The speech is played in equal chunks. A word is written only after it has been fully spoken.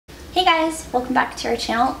Hey guys, welcome back to our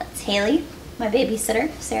channel. It's Haley, my babysitter,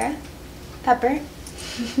 Sarah, Pepper,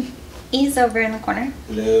 E's over in the corner.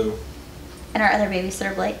 Hello. And our other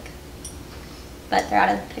babysitter, Blake. But they're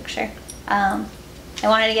out of the picture. I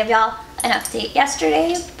wanted to give y'all an update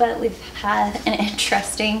yesterday, but we've had an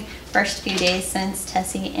interesting first few days since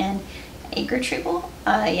TESE and egg retrieval.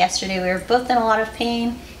 Yesterday we were both in a lot of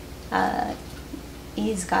pain.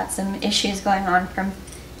 He's got some issues going on from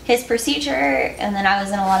his procedure, and then I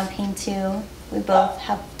was in a lot of pain too. We both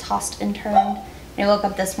have tossed and turned. And I woke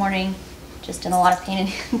up this morning just in a lot of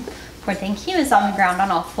pain, and poor thing, he was on the ground on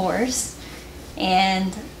all fours.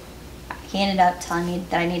 And he ended up telling me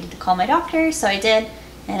that I needed to call my doctor, so I did.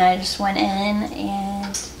 And I just went in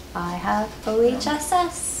and I have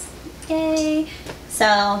OHSS. Yay! So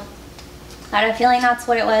I had a feeling that's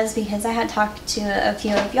what it was because I had talked to a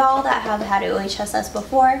few of y'all that have had OHSS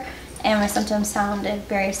before, and my symptoms sounded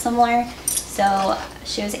very similar. So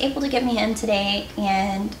she was able to get me in today,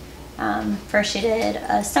 and first she did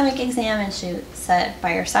a stomach exam, and she said,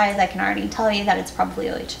 by your size I can already tell you that it's probably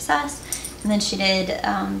OHSS. And then she did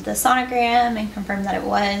the sonogram and confirmed that it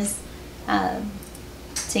was. To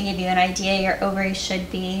give you an idea, your ovaries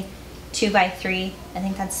should be 2 by 3. I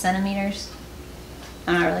think that's centimeters.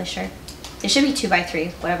 I'm not really sure. It should be 2 by 3,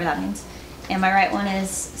 whatever that means. And my right one is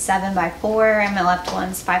 7 by 4, and my left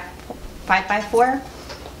one's 5 by 4.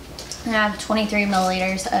 And I have 23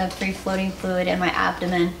 milliliters of free floating fluid in my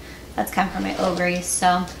abdomen that's come from my ovaries.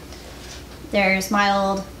 So there's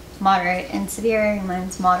mild, moderate, and severe, and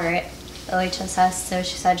mine's moderate OHSS. So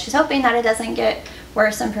she said she's hoping that it doesn't get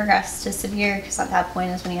worse and progress to severe, because at that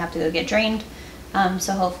point is when you have to go get drained.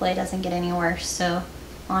 So hopefully it doesn't get any worse. So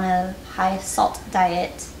on a high salt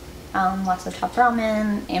diet, lots of top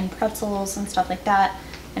ramen and pretzels and stuff like that,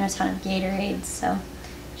 and a ton of Gatorade. So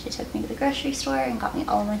she took me to the grocery store and got me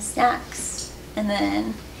all of my snacks, and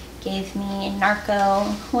then gave me Narco,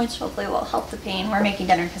 which hopefully will help the pain. We're making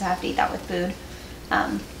dinner because I have to eat that with food.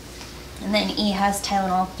 And then E has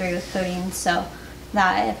Tylenol 3 with codeine, so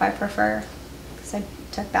that if I prefer, because I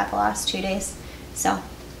took that the last 2 days. So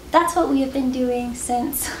that's what we have been doing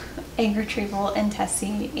since egg retrieval and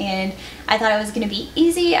TESE, and I thought it was going to be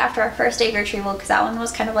easy after our first egg retrieval because that one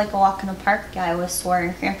was kind of like a walk in the park. Yeah, I was sore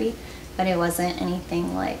and crampy, but it wasn't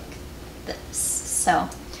anything like this. So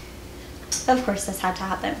of course this had to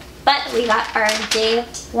happen. But we got our day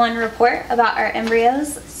 1 report about our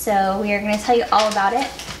embryos, so we are going to tell you all about it.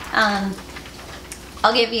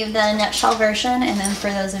 I'll give you the nutshell version, and then for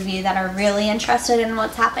those of you that are really interested in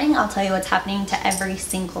what's happening, I'll tell you what's happening to every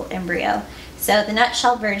single embryo. So the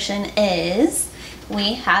nutshell version is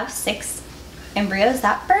we have 6 embryos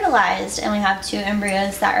that fertilized, and we have 2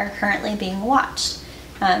 embryos that are currently being watched.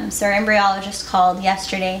 So our embryologist called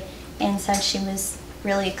yesterday and said she was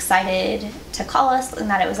really excited to call us and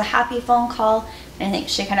that it was a happy phone call. And I think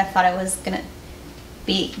she kind of thought it was gonna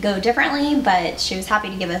go differently, but she was happy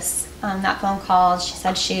to give us that phone call. She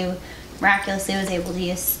said she miraculously was able to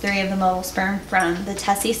use 3 of the mobile sperm from the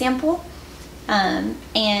TESE sample.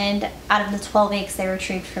 And out of the 12 eggs they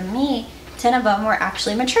retrieved from me, 10 of them were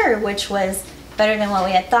actually mature, which was better than what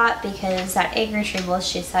we had thought, because at egg retrieval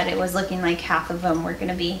she said it was looking like half of them were going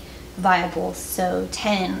to be viable. So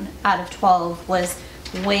 10 out of 12 was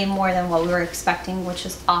way more than what we were expecting, which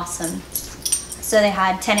is awesome. So they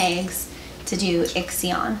had 10 eggs to do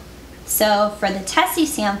ICSI on. So for the TESE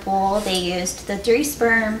sample, they used the 3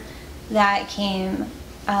 sperm that came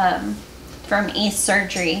from E's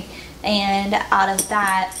surgery, and out of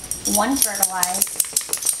that, 1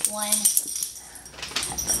 fertilized,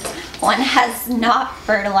 one has not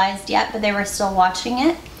fertilized yet, but they were still watching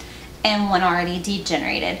it, and 1 already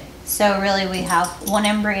degenerated. So really we have 1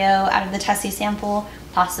 embryo out of the TESE sample,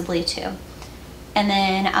 possibly 2. And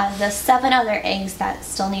then out of the 7 other eggs that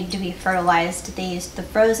still need to be fertilized, they used the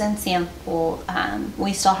frozen sample.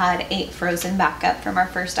 We still had 8 frozen backup from our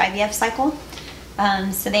first IVF cycle.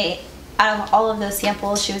 So out of all of those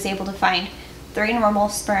samples, she was able to find 3 normal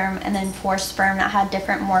sperm and then 4 sperm that had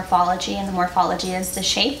different morphology, and the morphology is the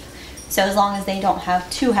shape. So as long as they don't have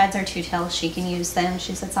 2 heads or 2 tails, she can use them.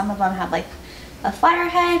 She said some of them had like a flatter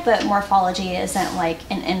head, but morphology isn't like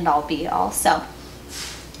an end-all be-all. So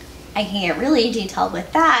I can get really detailed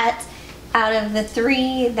with that. Out of the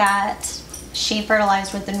 3 that she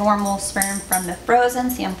fertilized with the normal sperm from the frozen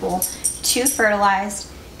sample, 2 fertilized,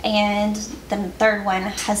 and the 3rd one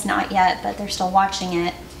has not yet, but they're still watching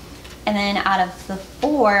it. And then out of the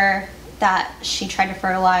 4 that she tried to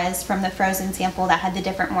fertilize from the frozen sample that had the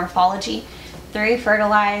different morphology, 3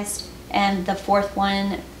 fertilized, and the 4th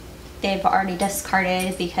one they've already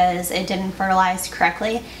discarded because it didn't fertilize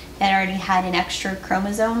correctly. It already had an extra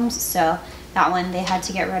chromosomes, so that one they had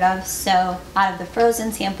to get rid of. So out of the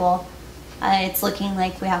frozen sample, it's looking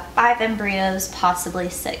like we have 5 embryos, possibly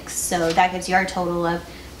 6. So that gives you our total of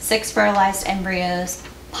 6 fertilized embryos,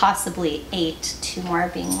 possibly 8, 2 more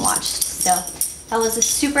being watched. So that was a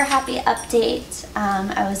super happy update.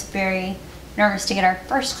 I was very nervous to get our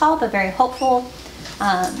first call, but very hopeful.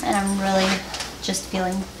 And I'm really just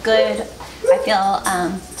feeling good. I feel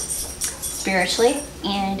spiritually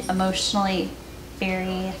and emotionally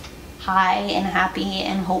very high and happy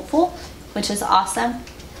and hopeful, which is awesome.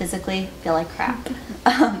 Physically feel like crap,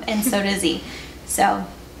 and so does he. So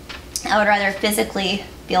I would rather physically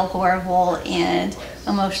feel horrible and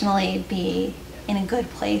emotionally be in a good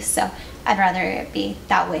place. So I'd rather it be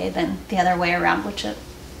that way than the other way around, which it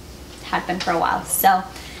had been for a while. So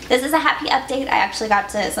this is a happy update. I actually got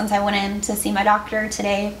to, since I went in to see my doctor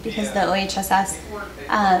today because of the OHSS,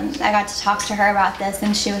 I got to talk to her about this,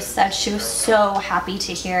 and she said she was so happy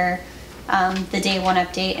to hear the day 1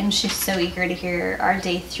 update, and she's so eager to hear our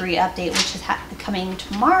day 3 update, which is coming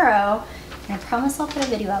tomorrow. And I promise I'll put a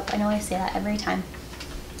video up. I know I say that every time.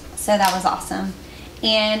 So that was awesome.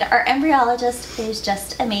 And our embryologist is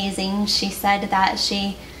just amazing. She said that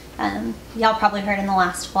she, y'all probably heard in the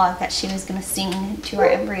last vlog that she was going to sing to our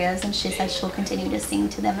embryos, and she said she'll continue to sing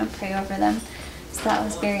to them and pray over them. So that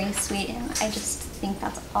was very sweet, and I just think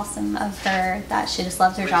that's awesome of her, that she just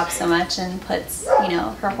loves her job so much and puts, you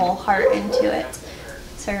know, her whole heart into it.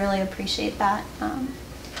 So I really appreciate that.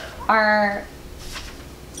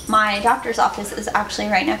 My doctor's office is actually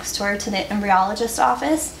right next door to the embryologist's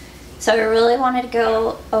office, so I really wanted to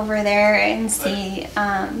go over there and see.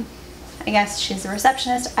 I guess she's a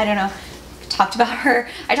receptionist, I don't know. I talked about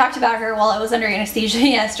her while I was under anesthesia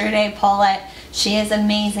yesterday. Paulette, she is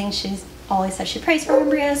amazing. She's always says she prays for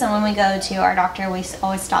embryos, and when we go to our doctor, we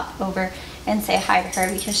always stop over and say hi to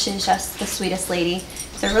her because she's just the sweetest lady.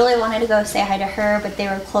 So I really wanted to go say hi to her, but they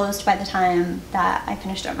were closed by the time that I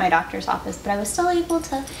finished up my doctor's office. But I was still able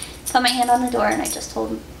to put my hand on the door, and I just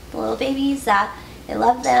told the little babies that I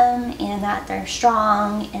love them and that they're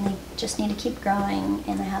strong and they just need to keep growing,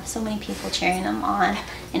 and I have so many people cheering them on.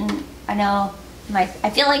 And I know I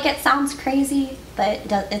feel like it sounds crazy, but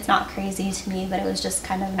it's not crazy to me, but it was just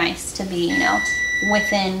kind of nice to be, you know,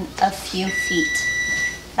 within a few feet.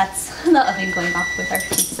 That's the oven going off with our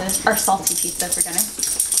pizza, our salty pizza for dinner.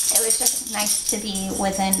 It was just nice to be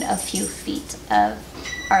within a few feet of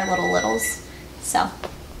our littles. So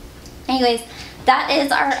anyways, that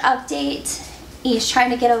is our update. He's trying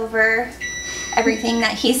to get over everything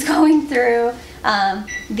that he's going through.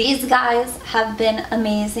 These guys have been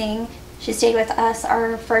amazing. She stayed with us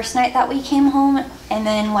our first night that we came home, and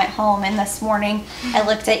then went home. And this morning I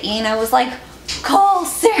looked at E and I was like, call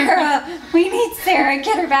Sarah, we need Sarah,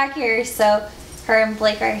 get her back here. So her and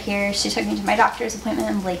Blake are here. She took me to my doctor's appointment,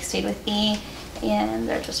 and Blake stayed with E, and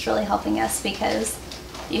they're just really helping us because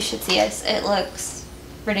you should see us. It looks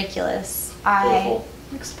ridiculous.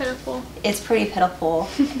 Looks pitiful. It's pretty pitiful.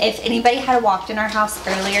 If anybody had walked in our house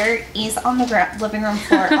earlier, E's on the living room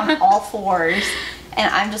floor on all fours,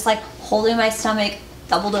 and I'm just like holding my stomach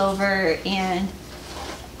doubled over, and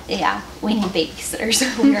yeah, we need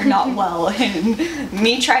babysitters. We are not well, and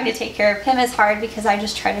me trying to take care of him is hard because I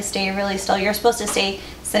just try to stay really still. You're supposed to stay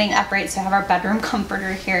sitting upright, so I have our bedroom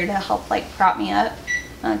comforter here to help like prop me up,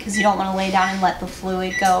 because you don't want to lay down and let the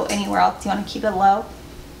fluid go anywhere else. You want to keep it low.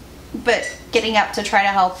 But getting up to try to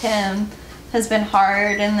help him has been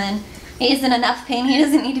hard, and then he's in enough pain, he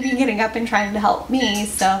doesn't need to be getting up and trying to help me.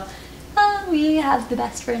 So we have the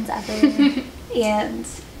best friends ever. And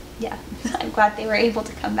yeah, I'm glad they were able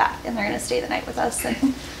to come back, and they're going to stay the night with us and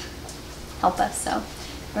help us. So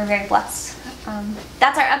we're very blessed.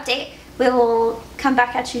 That's our update. We will come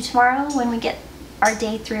back at you tomorrow when we get our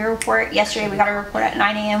day 3 report. Yesterday we got a report at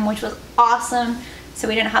 9 a.m., which was awesome, so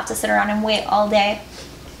we didn't have to sit around and wait all day.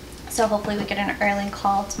 So hopefully we get an early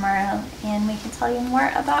call tomorrow and we can tell you more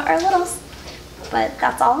about our littles. But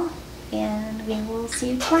that's all, and we will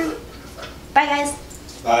see you tomorrow. Bye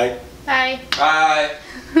guys. Bye. Bye.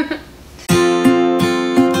 Bye.